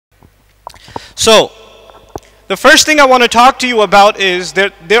So, the first thing I want to talk to you about is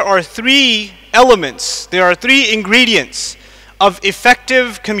that there are three elements, there are three ingredients of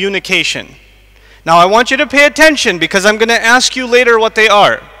effective communication. Now I want you to pay attention because I'm going to ask you later what they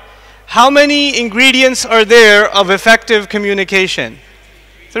are. How many ingredients are there of effective communication?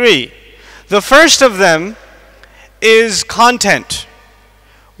 Three. The first of them is content.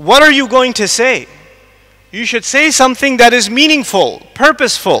 What are you going to say? You should say something that is meaningful,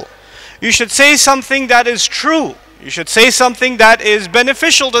 purposeful. You should say something that is true. You should say something that is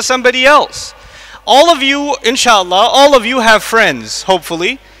beneficial to somebody else. All of you, inshallah, all of you have friends,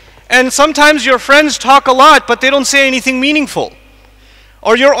 hopefully. And sometimes your friends talk a lot, but they don't say anything meaningful.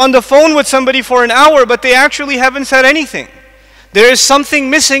 Or you're on the phone with somebody for an hour, but they actually haven't said anything. There is something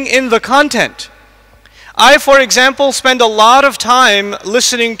missing in the content. I, for example, spend a lot of time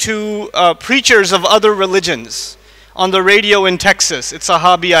listening to preachers of other religions on the radio in Texas. It's a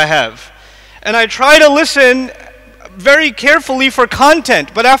hobby I have. And I try to listen very carefully for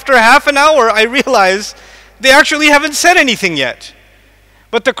content, but after half an hour I realize they actually haven't said anything yet.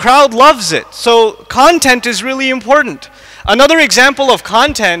 But the crowd loves it. So content is really important. Another example of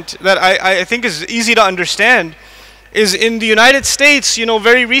content that I think is easy to understand is in the United States, you know,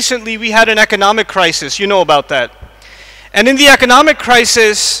 very recently we had an economic crisis. You know about that. And in the economic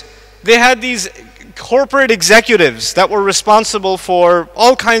crisis, they had these corporate executives that were responsible for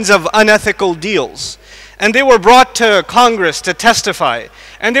all kinds of unethical deals. And they were brought to Congress to testify.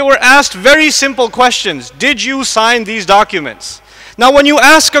 And they were asked very simple questions. Did you sign these documents? Now when you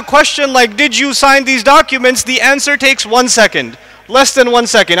ask a question like, did you sign these documents? The answer takes 1 second, less than 1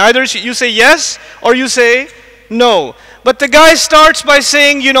 second. Either you say yes or you say no. But the guy starts by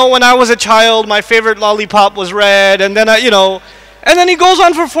saying, you know, when I was a child, my favorite lollipop was red, and then and then he goes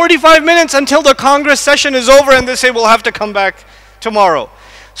on for 45 minutes until the Congress session is over and they say, we'll have to come back tomorrow.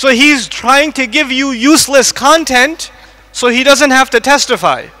 So he's trying to give you useless content so he doesn't have to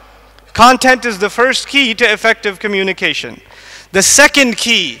testify. Content is the first key to effective communication. The second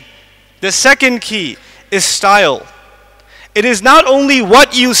key is style. It is not only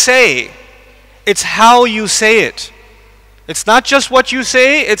what you say, it's how you say it. It's not just what you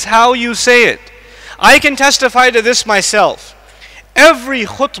say, it's how you say it. I can testify to this myself. Every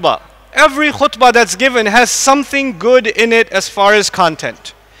khutbah that's given has something good in it as far as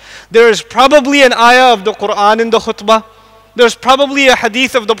content. There is probably an ayah of the Quran in the khutbah. There's probably a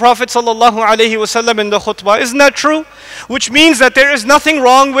hadith of the Prophet ﷺ in the khutbah. Isn't that true? Which means that there is nothing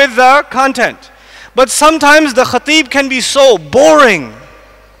wrong with the content. But sometimes the khatib can be so boring.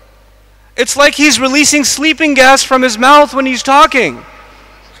 It's like he's releasing sleeping gas from his mouth when he's talking.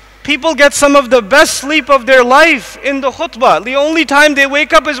 People get some of the best sleep of their life in the khutbah. The only time they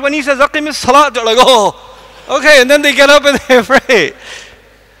wake up is when he says, Aqimis salat. They're like, oh, okay, and then they get up and they pray.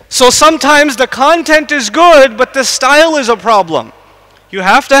 So sometimes the content is good, but the style is a problem. You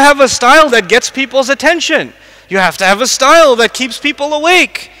have to have a style that gets people's attention. You have to have a style that keeps people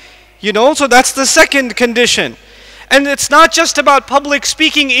awake. You know, so that's the second condition. And it's not just about public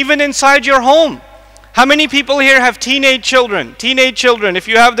speaking, even inside your home. How many people here have teenage children? Teenage children, if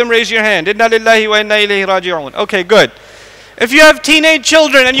you have them, raise your hand. Inna lillahi wa inna ilayhi raji'un. Okay, good. If you have teenage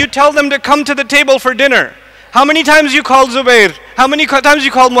children and you tell them to come to the table for dinner, how many times you called Zubair? How many times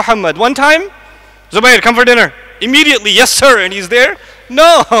you called Muhammad? One time? Zubair, come for dinner. Immediately, yes sir, and he's there?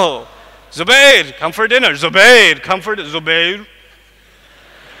 No. Zubair, come for dinner. Zubair, come for dinner. Zubair.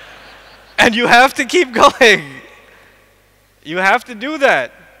 And you have to keep going. You have to do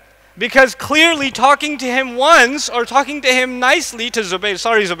that. Because clearly talking to him once or talking to him nicely to Zubair,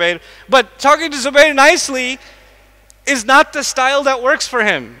 sorry Zubair, but talking to Zubair nicely is not the style that works for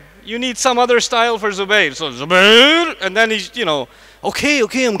him. You need some other style for Zubair. So Zubair, and then he's, you know, okay,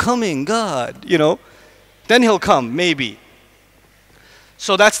 I'm coming, God, you know. Then he'll come, maybe.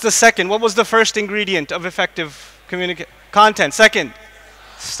 So that's the second. What was the first ingredient of effective content? Second,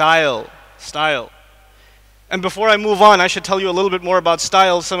 style. And before I move on, I should tell you a little bit more about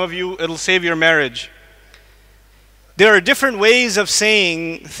style. Some of you, it'll save your marriage. There are different ways of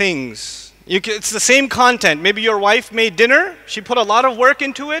saying things. It's the same content. Maybe your wife made dinner. She put a lot of work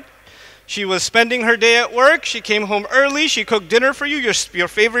into it. She was spending her day at work. She came home early. She cooked dinner for you, your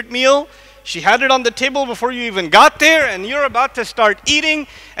favorite meal. She had it on the table before you even got there, and you're about to start eating,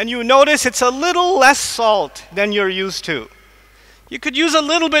 and you notice it's a little less salt than you're used to. You could use a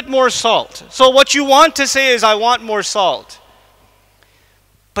little bit more salt. So what you want to say is, I want more salt.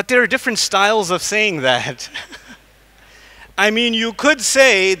 But there are different styles of saying that. I mean, you could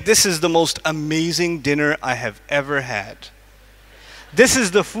say, this is the most amazing dinner I have ever had. This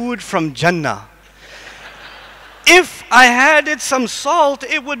is the food from Jannah. If I added some salt,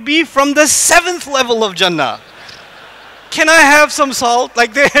 it would be from the 7th level of Jannah. Can I have some salt?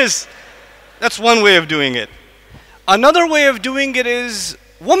 Like this. That's one way of doing it. Another way of doing it is,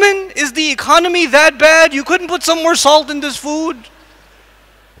 woman, is the economy that bad? You couldn't put some more salt in this food?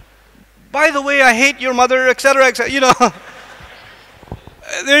 By the way, I hate your mother, etc., etc. You know,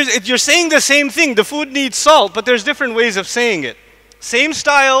 you're saying the same thing. The food needs salt, but there's different ways of saying it. Same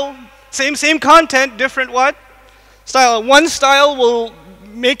style, same content, different what? Style. One style will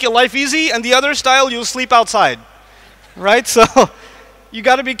make your life easy, and the other style you'll sleep outside. Right? So you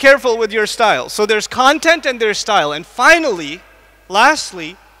got to be careful with your style. So there's content and there's style. And finally,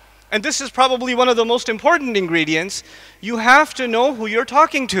 lastly, and this is probably one of the most important ingredients, you have to know who you're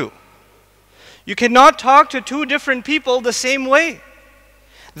talking to. You cannot talk to two different people the same way.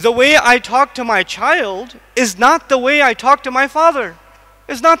 The way I talk to my child is not the way I talk to my father.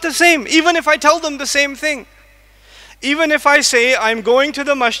 It's not the same, even if I tell them the same thing. Even if I say, I'm going to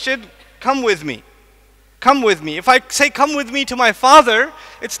the masjid, come with me. Come with me. If I say, come with me to my father,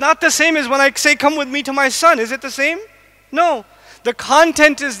 it's not the same as when I say, come with me to my son. Is it the same? No. The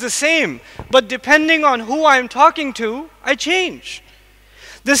content is the same, but depending on who I'm talking to, I change.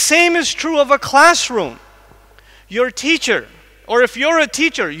 The same is true of a classroom. Your teacher, or if you're a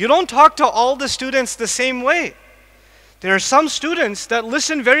teacher, you don't talk to all the students the same way. There are some students that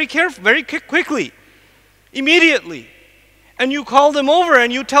listen very quickly, immediately. And you call them over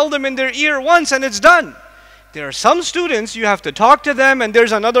and you tell them in their ear once and it's done. There are some students, you have to talk to them, and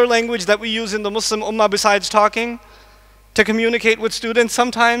there's another language that we use in the Muslim Ummah besides talking to communicate with students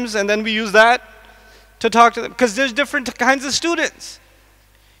sometimes, and then we use that to talk to them, because there's different kinds of students.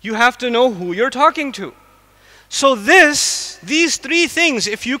 You have to know who you're talking to. So these three things,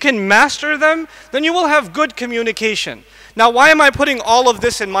 if you can master them, then you will have good communication. Now, why am I putting all of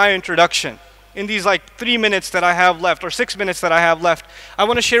this in my introduction? In these like 3 minutes that I have left, or 6 minutes that I have left, I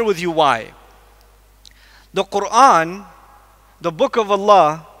want to share with you why. The Quran, the book of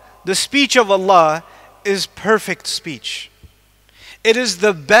Allah, the speech of Allah is perfect speech. It is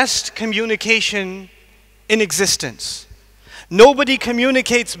the best communication in existence. Nobody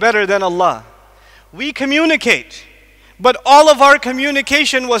communicates better than Allah. We communicate, but all of our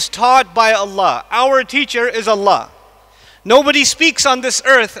communication was taught by Allah. Our teacher is Allah. Nobody speaks on this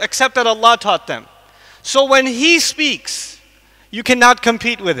earth except that Allah taught them. So when He speaks, you cannot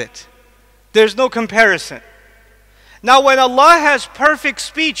compete with it. There's no comparison. Now when Allah has perfect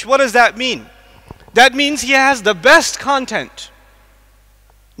speech, what does that mean? That means He has the best content.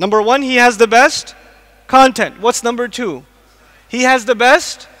 Number one, He has the best content. What's number two? He has the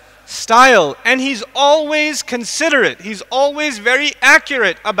best style. And He's always considerate. He's always very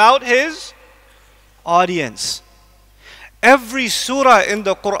accurate about His audience. Every surah in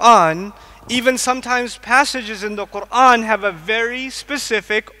the Quran, even sometimes passages in the Quran, have a very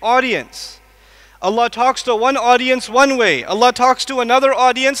specific audience. Allah talks to one audience one way. Allah talks to another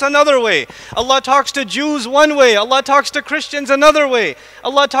audience another way. Allah talks to Jews one way. Allah talks to Christians another way.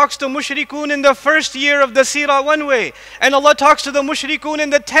 Allah talks to mushrikun in the first year of the seerah one way. And Allah talks to the mushrikun in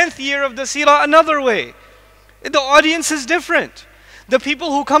the 10th year of the seerah another way. The audience is different. The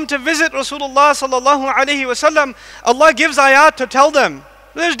people who come to visit Rasulullah sallallahu alaihi wasallam, Allah gives ayat to tell them.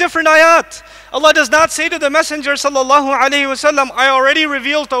 There's different ayat. Allah does not say to the Messenger sallallahu alaihi wasallam, I already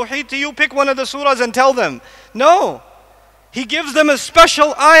revealed Tawheed to you, pick one of the surahs and tell them. No. He gives them a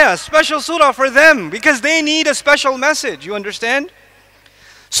special ayah, special surah for them, because they need a special message. You understand?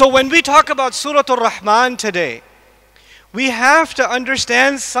 So when we talk about Surah Ar Rahman today, we have to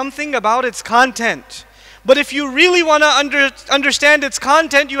understand something about its content. But if you really want to understand its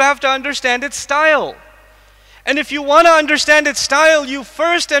content, you have to understand its style. And if you want to understand its style, you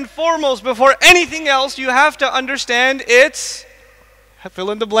first and foremost, before anything else, you have to understand its,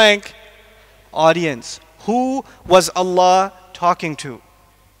 fill in the blank, audience. Who was Allah talking to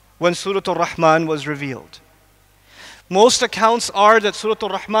when Surah Ar Rahman was revealed? Most accounts are that Surah Ar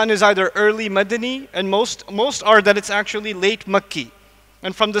Rahman is either early Madani, and most are that it's actually late Makki.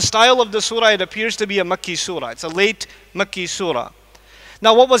 And from the style of the surah, it appears to be a Makki surah. It's a late Makki surah.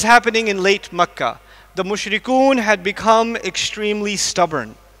 Now what was happening in late Makkah? The mushrikun had become extremely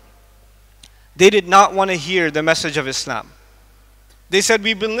stubborn. They did not want to hear the message of Islam. They said,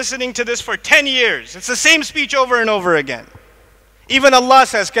 we've been listening to this for 10 years. It's the same speech over and over again. Even Allah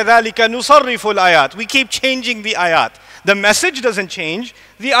says, كَذَلِكَ نُصَرِّفُ الْآيَاتِ. We keep changing the ayat. The message doesn't change,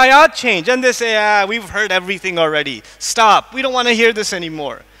 the ayat change. And they say, we've heard everything already. Stop, we don't want to hear this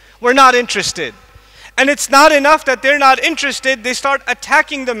anymore. We're not interested. And it's not enough that they're not interested, they start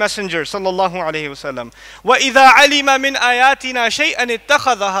attacking the Messenger sallallahu alaihi wasallam. وَإِذَا عَلِمَ مِنْ آيَاتِنَا شَيْئًا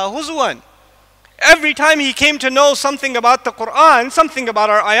اتَّخَذَهَا هُزُوًا. Every time he came to know something about the Quran, something about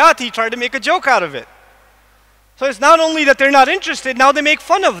our ayat, he tried to make a joke out of it. So it's not only that they're not interested, now they make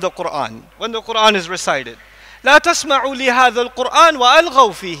fun of the Quran when the Quran is recited. لا تسمعوا لهذا القرآن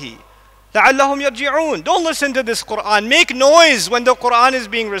وألغوا فيه لعلهم يرجعون. Don't listen to this Quran. Make noise when the Quran is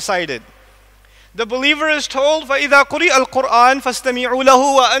being recited. The believer is told, فَإِذَا قُرِئَ الْقُرْآنِ فَاسْتَمِعُوا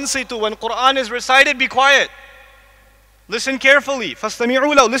لَهُ وَأَنصِتُوا. When Quran is recited, be quiet. Listen carefully.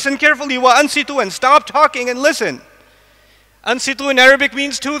 فَاسْتَمِعُوا لَهُ. Listen carefully. وَأَنصِتُوا. And stop talking and listen. Ansitu in Arabic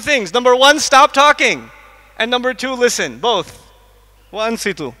means two things. Number one, stop talking. And number two, listen. Both.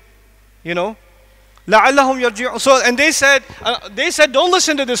 وَأَنصِتُوا. You know? لَعَلَّهُمْ يَرْجِعُونَ. So, and they said, don't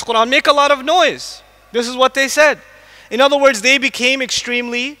listen to this Quran. Make a lot of noise. This is what they said. In other words, they became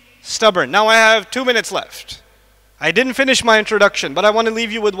extremely stubborn. Now I have 2 minutes left. I didn't finish my introduction, but I want to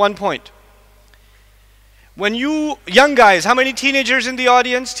leave you with one point. When you, young guys, how many teenagers in the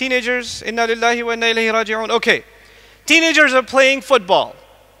audience? Teenagers? Inna lillahi wa inna ilayhi raji'un. Okay. Teenagers are playing football.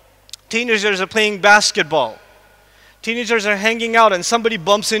 Teenagers are playing basketball. Teenagers are hanging out and somebody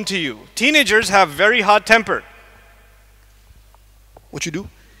bumps into you. Teenagers have very hot temper. What you do?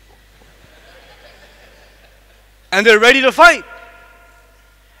 And they're ready to fight.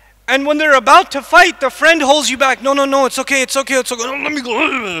 And when they're about to fight, the friend holds you back. No, it's okay. No, let me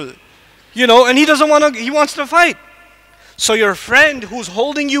go. You know, and he doesn't want to, he wants to fight. So your friend who's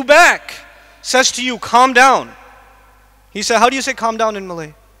holding you back says to you, calm down. He said, how do you say calm down in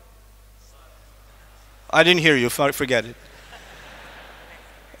Malay? I didn't hear you, forget it.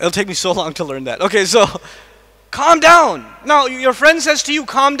 It'll take me so long to learn that. Okay, so, calm down. Now, your friend says to you,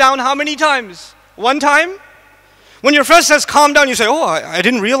 calm down how many times? One time? When your friend says calm down, you say, oh, I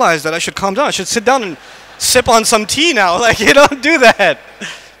didn't realize that I should calm down. I should sit down and sip on some tea now. Like, you don't do that.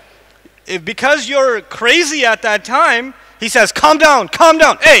 Because you're crazy at that time, he says, calm down,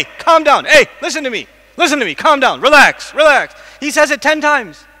 hey, calm down, hey, listen to me, calm down, relax. He says it 10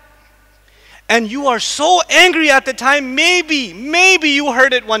 times. And you are so angry at the time, maybe you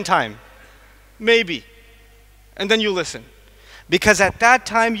heard it one time. Maybe. And then you listen. Because at that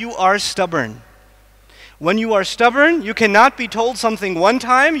time you are stubborn. When you are stubborn, you cannot be told something one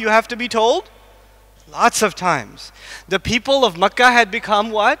time, you have to be told lots of times. The people of Makkah had become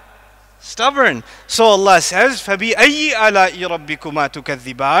what? Stubborn. So Allah says, فَبِأَيِّ آلَاءِ رَبِّكُمَا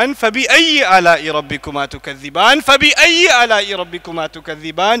تُكَذِّبَانِ فَبِأَيِّ آلَاءِ رَبِّكُمَا تُكَذِّبَانِ فَبِأَيِّ آلَاءِ رَبِّكُمَا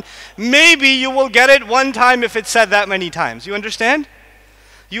تُكَذِّبَانِ. Maybe you will get it one time if it's said that many times. You understand?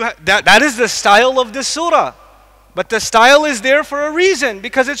 That is the style of this surah. But the style is there for a reason,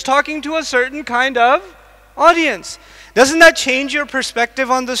 because it's talking to a certain kind of audience. Doesn't that change your perspective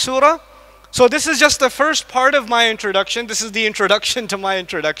on the surah? So this is just the first part of my introduction. This is the introduction to my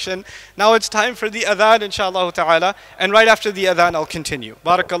introduction. Now it's time for the adhan, inshallah ta'ala. And right after the adhan, I'll continue.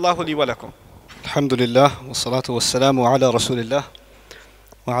 Barakallahu li wa lakum. Alhamdulillah, wa salatu wa salamu ala rasulillah,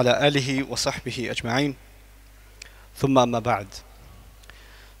 wa ala alihi wa sahbihi ajma'in. Thumma amma ba'd.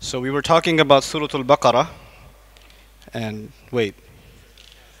 So we were talking about Surah Al-Baqarah. And wait.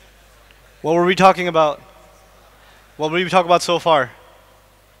 What were we talking about? What did we talk about so far?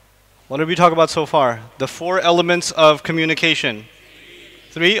 What did we talk about so far? The 4 elements of communication.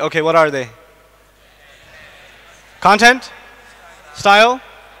 3? Okay, what are they? Content? Style?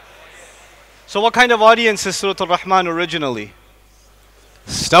 So what kind of audience is Surah Ar Rahman originally?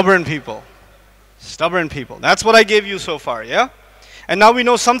 Stubborn people. Stubborn people. That's what I gave you so far, yeah? And now we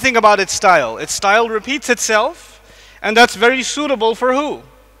know something about its style. Its style repeats itself, and that's very suitable for who?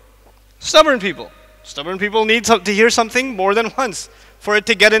 Stubborn people. Stubborn people need to hear something more than once for it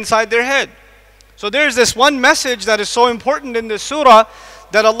to get inside their head. So there's this one message that is so important in this surah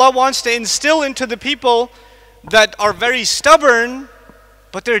that Allah wants to instill into the people that are very stubborn,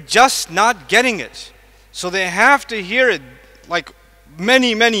 but they're just not getting it. So they have to hear it like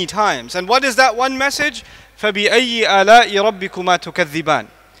many times. And what is that one message? فَبِأَيِّ آلَاءِ رَبِّكُمَا تُكَذِّبَانِ.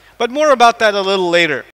 But more about that a little later.